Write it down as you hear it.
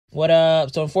What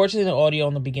up? So unfortunately the audio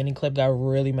in the beginning clip got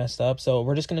really messed up, so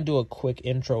we're just going to do a quick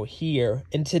intro here.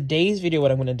 In today's video, what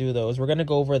I'm going to do though is we're going to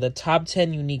go over the top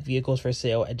 10 unique vehicles for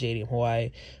sale at JDM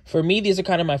Hawaii. For me, these are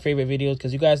kind of my favorite videos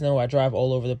because you guys know I drive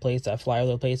all over the place, I fly all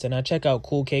over the place, and I check out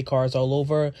cool K cars all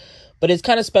over. But it's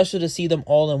kind of special to see them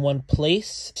all in one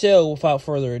place. So without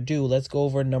further ado, let's go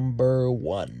over number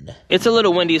 1. It's a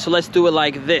little windy, so let's do it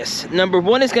like this. Number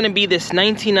 1 is going to be this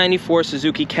 1994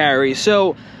 Suzuki Carry.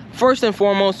 So first and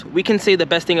foremost, we can say the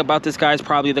best thing about this guy is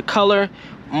probably the color.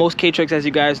 Most K-Trucks, as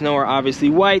you guys know, are obviously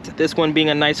white. This one being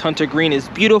a nice hunter green is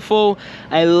beautiful.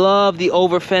 I love the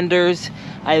over fenders.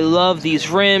 I love these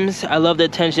rims. I love the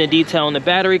attention to detail on the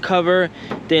battery cover.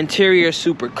 The interior is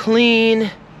super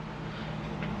clean.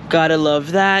 Gotta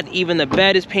love that. Even the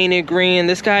bed is painted green.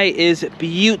 This guy is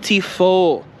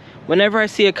beautiful. Whenever I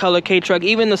see a color K-Truck,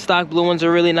 even the stock blue ones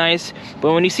are really nice.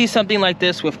 But when you see something like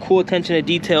this with cool attention to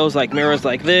details like mirrors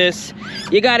like this,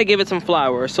 you gotta give it some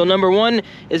flowers. So number 1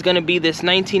 is gonna be this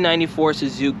 1994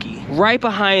 Suzuki. Right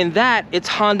behind that, it's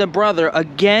Honda Brother.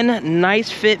 Again, nice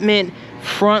fitment,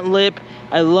 front lip.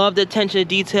 I love the attention to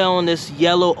detail on this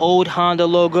yellow old Honda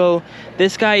logo.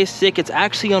 This guy is sick. It's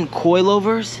actually on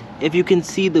coilovers. If you can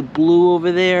see the blue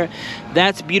over there,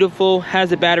 that's beautiful.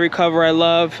 Has a battery cover I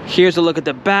love. Here's a look at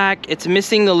the back. It's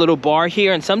missing the little bar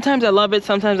here, and sometimes I love it,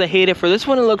 sometimes I hate it. For this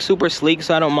one, it looks super sleek,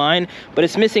 so I don't mind. But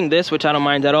it's missing this, which I don't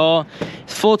mind at all.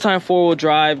 It's full-time 4-wheel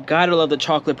drive. Gotta love the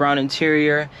chocolate brown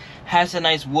interior. Has a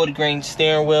nice wood grain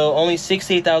steering wheel. Only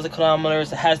 68,000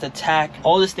 kilometers. It has the tack.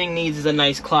 All this thing needs is a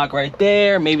nice clock right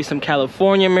there. Maybe some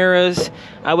California mirrors.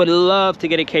 I would love to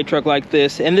get a K-Truck like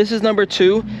this. And this is number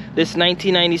 2. This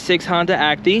 1996 Honda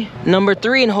Acty. Number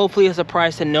 3, and hopefully a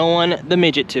surprise to no one, the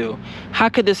Midget 2. How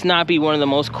could this not be one of the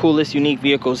most coolest, unique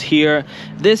vehicles here?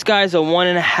 This guy's a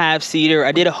 1.5 seater.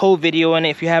 I did a whole video on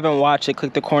it. If you haven't watched it,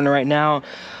 click the corner right now.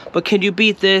 But could you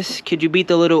beat this? Could you beat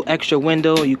the little extra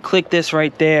window? You click this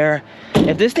right there.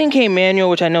 If this thing came manual,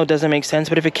 which I know doesn't make sense,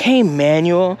 but if it came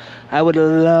manual, I would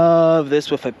love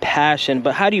this with a passion.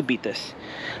 But how do you beat this?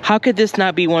 How could this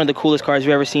not be one of the coolest cars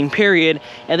you've ever seen, period?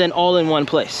 And then all in one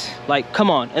place. Like, come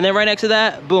on. And then right next to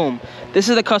that, boom. This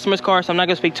is the customer's car, so I'm not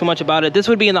going to speak too much about it. This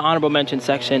would be in the honorable mention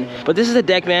section. But this is a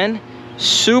deck van.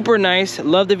 Super nice.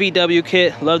 Love the VW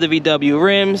kit. Love the VW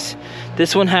rims.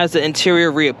 This one has the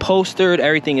interior reupholstered.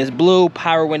 Everything is blue.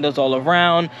 Power windows all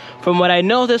around. From what I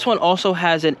know, this one also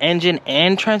has an engine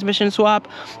and transmission swap.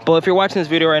 But if you're watching this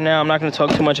video right now, I'm not going to talk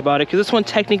too much about it because this one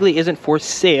technically isn't for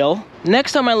sale.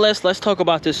 Next on my list, let's talk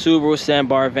about this Subaru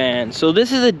Sambar van. So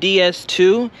this is a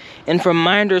DS2, and from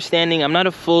my understanding, I'm not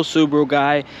a full Subaru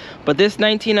guy, but this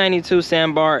 1992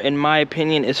 Sambar, in my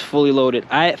opinion, is fully loaded.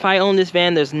 If I own this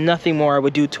van, there's nothing more I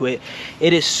would do to it.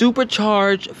 It is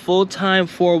supercharged, full-time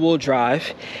 4-wheel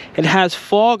drive. It has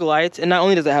fog lights, and not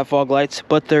only does it have fog lights,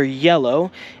 but they're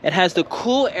yellow. It has the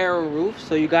cool aero roof,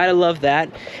 so you gotta love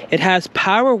that. It has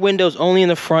power windows only in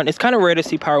the front. It's kind of rare to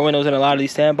see power windows in a lot of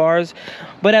these Sambars,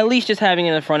 but at least just having it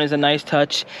in the front is a nice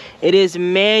touch. It is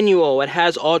manual. It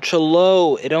has ultra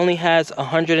low. It only has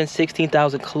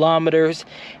 116,000 kilometers.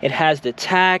 It has the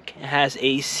tack. It has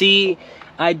AC.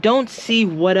 I don't see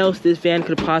what else this van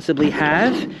could possibly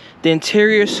have. The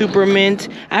interior is super mint.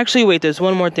 Actually, wait, there's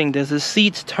one more thing. Does the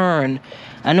seats turn?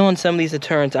 I know on some of these it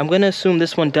turns. I'm going to assume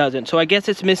this one doesn't. So I guess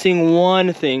it's missing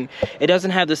one thing. It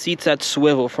doesn't have the seats that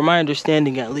swivel, from my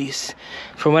understanding at least.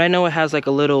 From what I know, it has like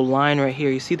a little line right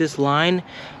here. You see this line?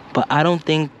 But I don't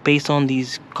think based on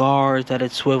these guards that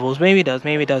it swivels. Maybe it does,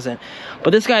 maybe it doesn't.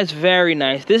 But this guy's very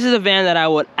nice. This is a van that I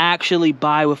would actually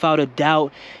buy without a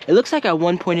doubt. It looks like at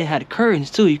one point it had curtains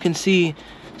too. You can see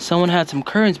someone had some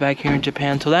curtains back here in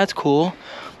Japan, so that's cool.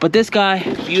 But this guy,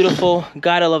 beautiful.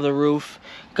 Gotta love the roof.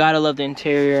 Gotta love the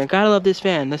interior. Gotta love this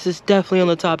van. This is definitely on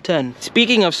the top 10.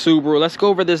 Speaking of Subaru, let's go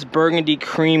over this burgundy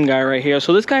cream guy right here.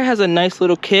 So this guy has a nice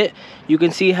little kit. You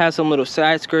can see it has some little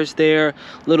side skirts there.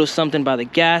 Little something by the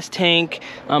gas tank.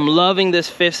 I'm loving this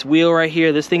 5th wheel right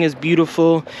here. This thing is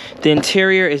beautiful. The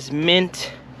interior is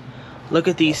mint. Look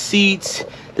at these seats.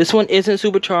 This one isn't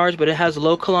supercharged, but it has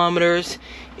low kilometers.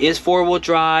 Is 4-wheel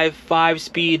drive,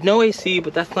 5-speed, no AC,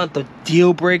 but that's not the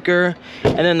deal breaker.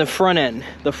 And then the front end.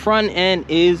 The front end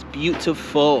is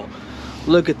beautiful.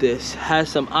 Look at this. Has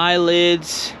some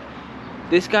eyelids.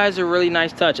 This guy's a really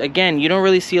nice touch. Again, you don't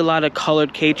really see a lot of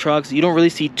colored K-Trucks. You don't really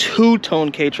see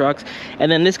two-tone K-Trucks.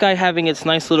 And then this guy having its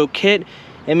nice little kit,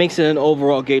 it makes it an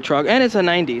overall gay truck, and it's a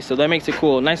 90, so that makes it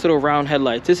cool. Nice little round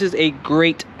headlights. This is a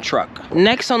great truck.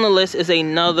 Next on the list is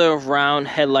another round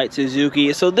headlight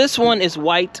Suzuki. So this one is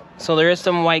white, So there is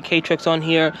some white K-Trucks on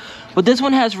here, but this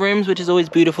one has rims, which is always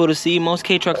beautiful to see. Most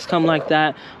K-Trucks come like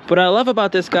that. What I love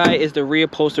about this guy is the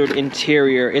reupholstered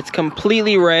interior. It's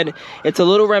completely red. It's a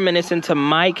little reminiscent to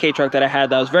my K-Truck that I had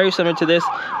that was very similar to this,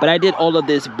 but I did all of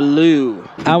this blue.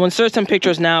 I will insert some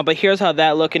pictures now, but here's how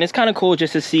that look, and it's kind of cool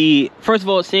just to see. First of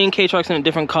all, seeing K-Trucks in a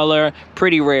different color,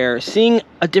 pretty rare. Seeing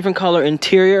a different color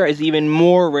interior is even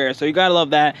more rare, so you gotta love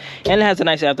that. And it has a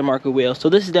nice aftermarket wheel. So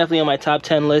this is definitely on my top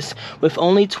 10 list with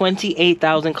only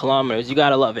 28,000 kilometers. You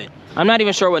gotta love it. I'm not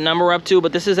even sure what number we're up to,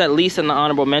 but this is at least in the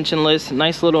honorable mention list.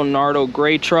 Nice little Nardo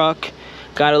gray truck.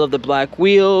 Gotta love the black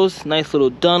wheels. Nice little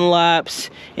Dunlops.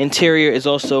 Interior is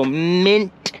also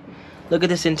mint. Look at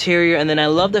this interior. And then I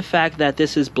love the fact that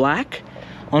this is black.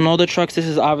 On all the trucks, this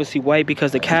is obviously white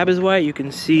because the cab is white. You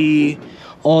can see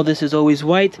all this is always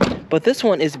white. But this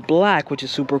one is black, which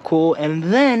is super cool. And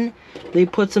then they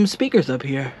put some speakers up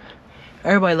here.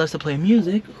 Everybody loves to play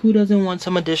music. Who doesn't want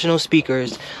some additional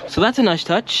speakers? So that's a nice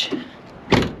touch.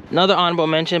 Another honorable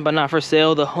mention, but not for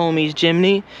sale, the Homies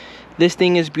Jimny. This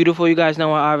thing is beautiful. You guys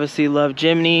know I obviously love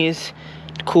Jimneys.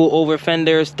 Cool over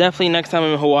fenders. Definitely next time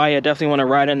I'm in Hawaii, I definitely want to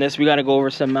ride on this. We got to go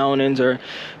over some mountains or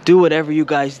do whatever you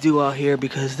guys do out here,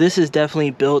 because this is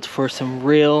definitely built for some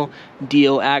real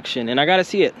deal action, and I got to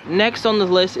see it. Next on the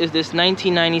list is this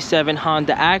 1997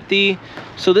 Honda Acty.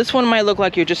 So this one might look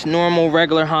like your just normal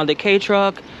regular Honda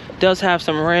K-Truck. Does have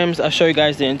some rims. I'll show you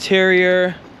guys the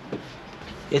interior.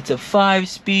 It's a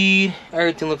 5-speed.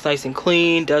 Everything looks nice and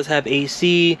clean. Does have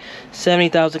AC.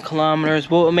 70,000 kilometers.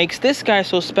 What makes this guy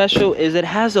so special is it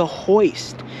has a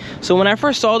hoist. So when I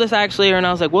first saw this actually, and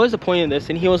I was like, what is the point of this?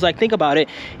 And he was like, think about it.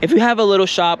 If you have a little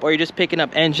shop or you're just picking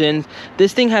up engines,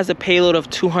 this thing has a payload of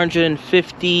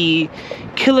 250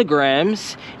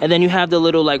 kilograms. And then you have the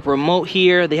little like remote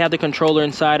here. They have the controller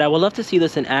inside. I would love to see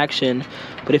this in action.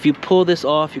 But if you pull this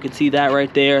off, you can see that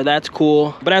right there. That's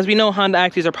cool. But as we know, Honda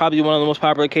Actys are probably one of the most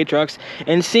popular K-Trucks.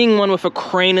 And seeing one with a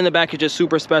crane in the back is just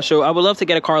super special. I would love to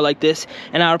get a car like this.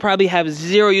 And I would probably have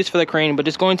zero use for the crane. But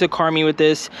just going to car meet with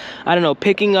this, I don't know,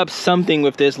 picking up something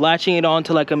with this, latching it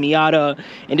onto like a Miata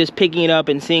and just picking it up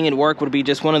and seeing it work would be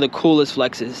just one of the coolest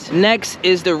flexes. Next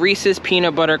is the Reese's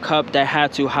Peanut Butter Cup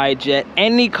Daihatsu Hijet.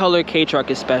 Any color K-Truck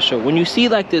is special. When you see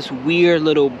like this weird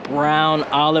little brown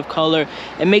olive color,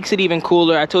 it makes it even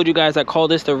cooler. I told you guys I call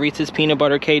this the Reese's Peanut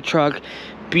Butter K-Truck.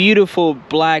 Beautiful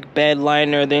black bed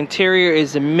liner. The interior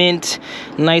is a mint,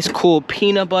 nice cool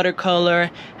peanut butter color.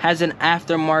 Has an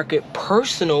aftermarket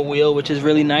personal wheel, which is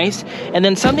really nice. And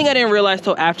then something I didn't realize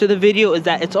till after the video is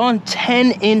that it's on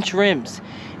 10-inch rims.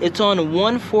 It's on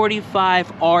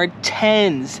 145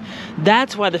 R10s.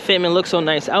 That's why the fitment looks so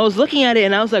nice. I was looking at it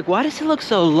and I was like, why does it look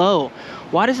so low?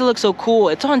 Why does it look so cool?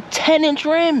 It's on 10-inch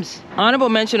rims. Honorable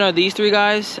mention are these three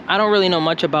guys. I don't really know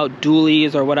much about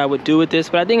dualies or what I would do with this,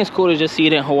 but I think it's cool to just see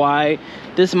it in Hawaii.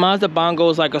 This Mazda Bongo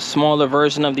is like a smaller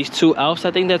version of these two Alps.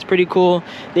 I think that's pretty cool.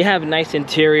 They have nice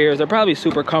interiors. They're probably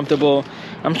super comfortable.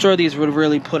 I'm sure these would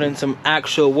really put in some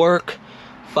actual work.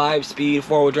 5-speed,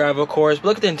 4-wheel drive, of course. But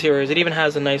look at the interiors. It even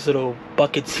has a nice little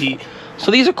bucket seat.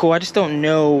 So these are cool. I just don't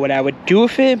know what I would do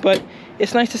with it, but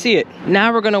it's nice to see it.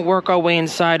 Now we're gonna work our way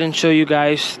inside and show you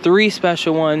guys 3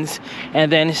 special ones,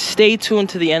 and then stay tuned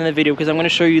to the end of the video because I'm gonna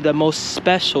show you the most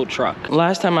special truck.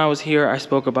 Last time I was here, I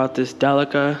spoke about this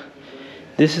Delica.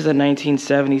 This is a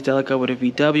 1970s Delica with a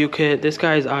VW kit. This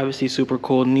guy is obviously super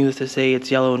cool. Needless to say,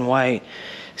 it's yellow and white.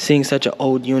 Seeing such an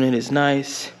old unit is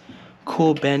nice.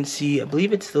 Cool bench seat. I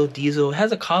believe it's still diesel. It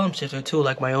has a column shifter too,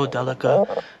 like my old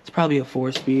Delica. It's probably a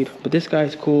 4-speed, but this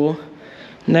guy's cool.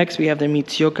 Next, we have the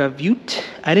Mitsuoka ViewT.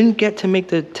 I didn't get to make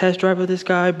the test drive of this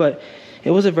guy, but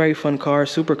it was a very fun car,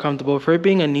 super comfortable. For it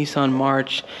being a Nissan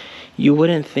March, you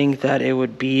wouldn't think that it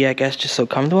would be, I guess, just so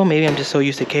comfortable. Maybe I'm just so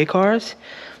used to K cars,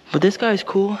 but this guy's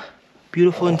cool.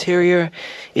 Beautiful interior.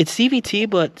 It's CVT,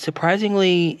 but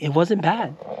surprisingly, it wasn't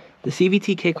bad. The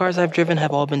CVT K cars I've driven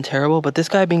have all been terrible, but this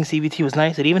guy being CVT was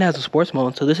nice. It even has a sports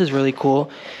mode, so this is really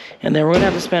cool. And then we're gonna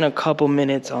have to spend a couple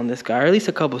minutes on this guy, or at least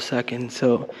a couple seconds.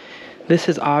 So this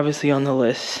is obviously on the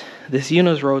list. This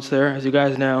Eunos Roadster, as you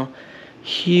guys know,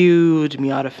 huge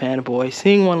Miata fanboy.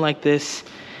 Seeing one like this,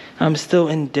 I'm still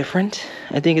indifferent.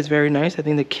 I think it's very nice. I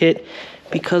think the kit,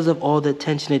 because of all the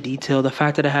attention to detail, the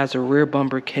fact that it has a rear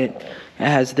bumper kit, it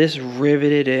has this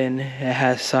riveted in, it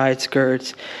has side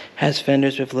skirts, has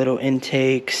fenders with little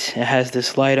intakes, it has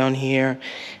this light on here,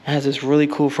 it has this really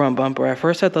cool front bumper. At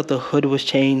first I thought the hood was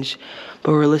changed,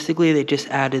 but realistically they just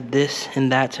added this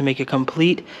and that to make it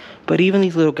complete. But even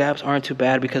these little gaps aren't too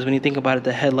bad, because when you think about it,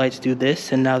 the headlights do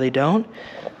this and now they don't.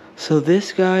 So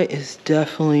this guy is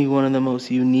definitely one of the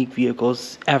most unique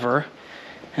vehicles ever.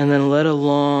 And then let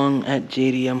alone at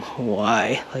JDM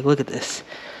Hawaii. Like, look at this.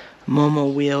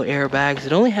 Momo wheel airbags.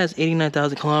 It only has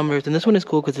 89,000 kilometers, and this one is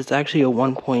cool because it's actually a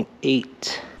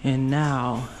 1.8. And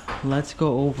now, let's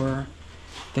go over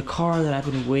the car that I've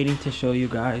been waiting to show you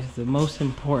guys. The most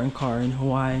important car in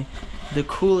Hawaii. The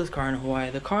coolest car in Hawaii.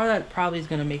 The car that probably is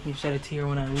going to make me shed a tear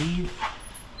when I leave.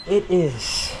 It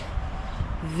is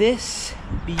this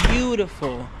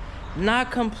beautiful,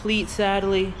 not complete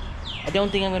sadly. I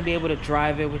don't think I'm going to be able to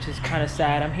drive it, which is kind of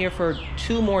sad. I'm here for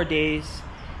 2 more days,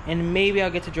 and maybe I'll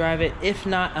get to drive it. If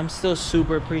not, I'm still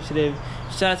super appreciative.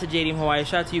 Shout out to JDM Hawaii.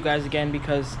 Shout out to you guys again,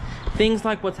 because things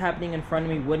like what's happening in front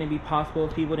of me wouldn't be possible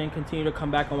if people didn't continue to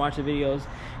come back and watch the videos,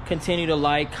 continue to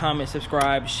like, comment,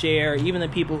 subscribe, share. Even the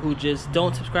people who just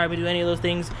don't subscribe and do any of those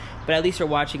things, but at least you're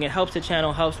watching. It helps the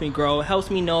channel, helps me grow. It helps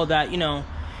me know that, you know,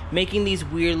 making these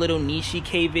weird little niche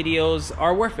K videos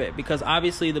are worth it, because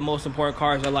obviously the most important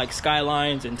cars are like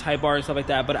Skylines and Type R and stuff like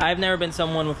that, but I've never been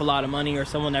someone with a lot of money or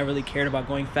someone that really cared about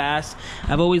going fast.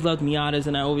 I've always loved Miatas,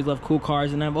 and I always loved cool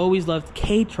cars, and I've always loved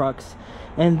K trucks,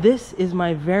 and this is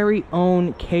my very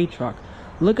own K truck.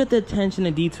 Look at the attention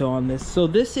to detail on this. So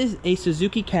this is a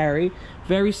Suzuki Carry,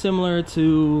 very similar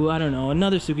to, I don't know,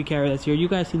 another Suzuki Carry that's here. You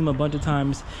guys see them a bunch of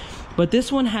times, but this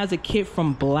one has a kit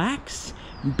from Black's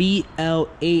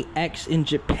BLAX in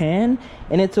Japan,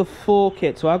 and it's a full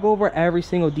kit. So I'll go over every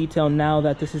single detail now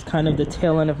that this is kind of the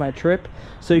tail end of my trip.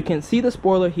 So you can see the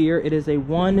spoiler here. It is a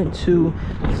 1, 2,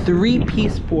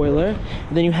 3-piece spoiler.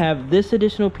 And then you have this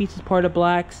additional piece as part of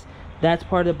Black's. That's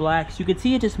part of the Black's. You can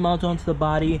see it just mounts onto the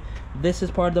body. This is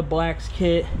part of the Black's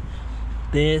kit.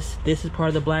 This is part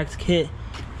of the Black's kit.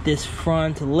 This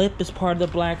front lip is part of the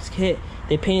Black's kit.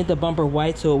 They painted the bumper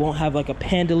white so it won't have like a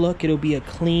panda look. It'll be a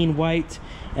clean white.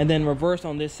 And then reverse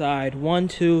on this side. 1,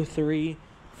 2, 3,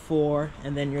 4.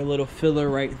 And then your little filler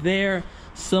right there.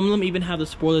 Some of them even have the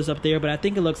spoilers up there, but I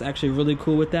think it looks actually really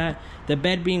cool with that. The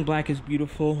bed being black is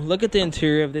beautiful. Look at the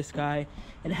interior of this guy.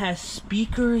 It has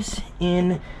speakers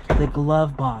in the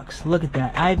glove box. Look at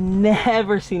that. I've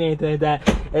never seen anything like that.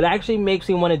 It actually makes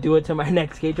me want to do it to my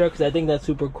next K truck, because I think that's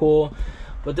super cool.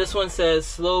 But this one says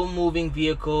slow moving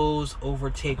vehicles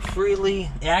overtake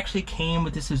freely. It actually came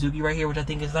with the Suzuki right here, which I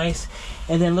think is nice.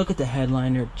 And then look at the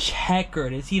headliner,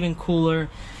 checkered. It's even cooler.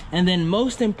 And then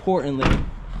most importantly,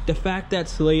 the fact that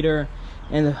Slater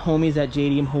and the homies at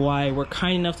JDM Hawaii were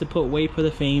kind enough to put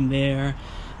WayBeforeTheFame there.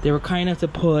 They were kind enough to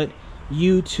put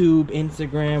YouTube,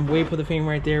 Instagram, WayBeforeTheFame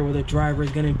right there where the driver is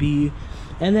gonna be.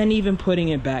 And then even putting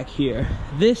it back here.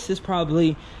 This is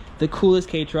probably the coolest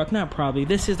K truck. Not probably,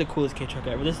 this is the coolest K truck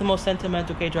ever. This is the most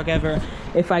sentimental K truck ever.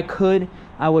 If I could,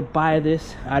 I would buy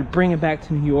this. I'd bring it back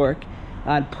to New York.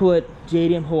 I'd put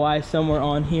JDM Hawaii somewhere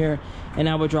on here, and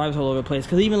I would drive all over the place.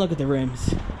 Because even look at the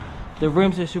rims. The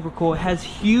rims are super cool. It has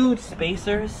huge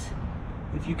spacers.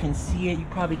 If you can see it, you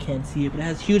probably can't see it, but it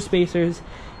has huge spacers.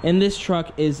 And this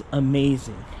truck is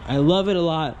amazing. I love it a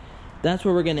lot. That's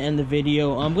where we're gonna end the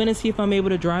video. I'm gonna see if I'm able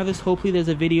to drive this. Hopefully there's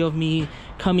a video of me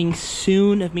coming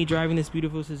soon of me driving this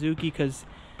beautiful Suzuki, because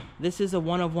this is a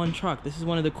one-of-one truck. This is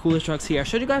one of the coolest trucks here. I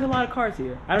showed you guys a lot of cars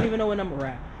here. I don't even know what number we're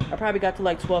at. I probably got to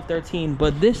like 12, 13,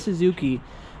 but this Suzuki,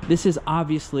 this is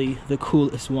obviously the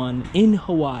coolest one in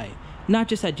Hawaii. Not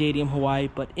just at JDM Hawaii,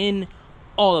 but in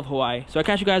all of Hawaii. So I'll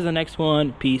catch you guys in the next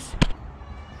one. Peace.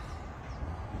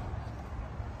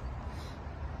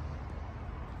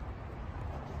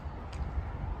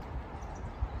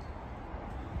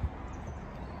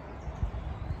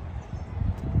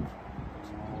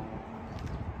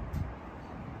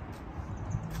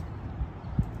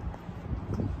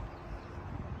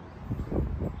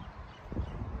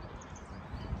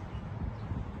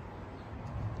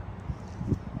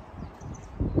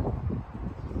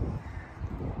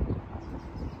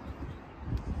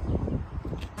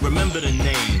 Remember the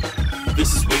name.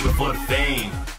 This is way before the fame.